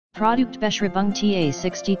Produkt Beschreibung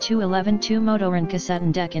TA-6211 Motoren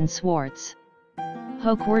Kassettendeck in schwarz.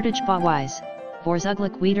 Hochwertig Bauweise,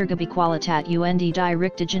 Vorzuglich Wiedergabequalität und die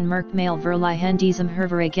richtigen Merkmale diesem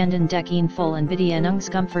hervorragenden Deck in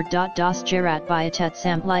Vollentbedienungskomfort. Das Gerät bietet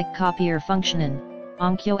sämtliche Kopierfunktionen,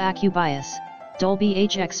 Onkyo TA-6211, Dolby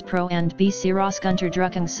HX Pro und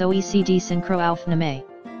Besicherungsunterdrückung sowie CD-Synchroaufnahme.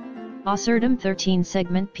 Außerdem 13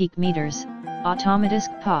 Segment Peak Meters,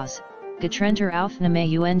 automatische Pause, getrennter Aufnahme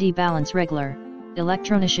und Balanceregler,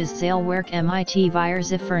 elektronisches Zählwerk mit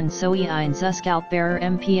Wiresziffern sowie ein auskaltbarer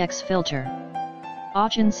MPX-Filter.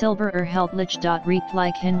 Auch in Silber erhältlich.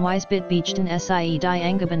 Rechtlich Hinweis bitbeichten Sie die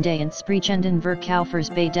angebenden Sprechenden Verkaufers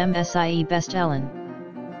bei dem Sie bestellen.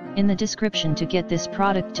 In the description to get this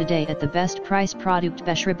product today at the best price. Produkt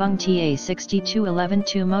Beschreibung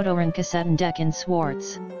TA-6211 Motoren Kassettendeck in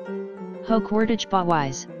schwarz. Hochwertig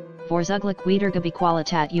Bauweise, Vorzuglich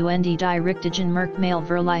Wiedergabequalität und die richtigen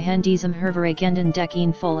Merkmale diesem hervorragenden Deck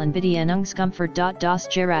in Vollentbedienungskomfort. Das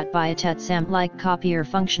Gerät bietet sämtliche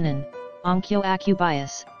Kopierfunktionen, Onkyo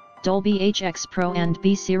TA-6211, Dolby HX Pro und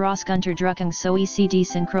Besicherungsunterdrückung sowie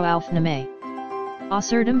CD-Synchroaufnahme.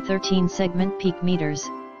 Außerdem 13 Segment Peak Meters,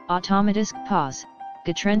 automatische Pause,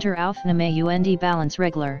 getrennter Aufnahme und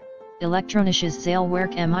Balanceregler, elektronisches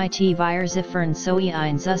Zählwerk mit Wiresziffern sowie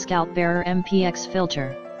ein auskaltbarer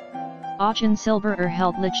MPX-Filter. Auch in Silber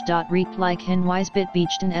erhältlich. Rechtlich Hinweis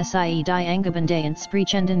bitbeichten Sie die angebenden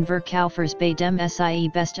Sprechenden Verkaufers bei dem Sie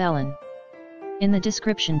bestellen. In the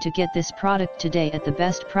description to get this product today at the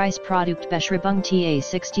best price. Produkt Beschreibung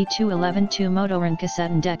TA-6211 Motoren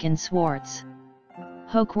Kassettendeck in schwarz.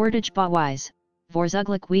 Hochwertig Bauweise,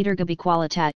 Vorzuglich Wiedergabequalität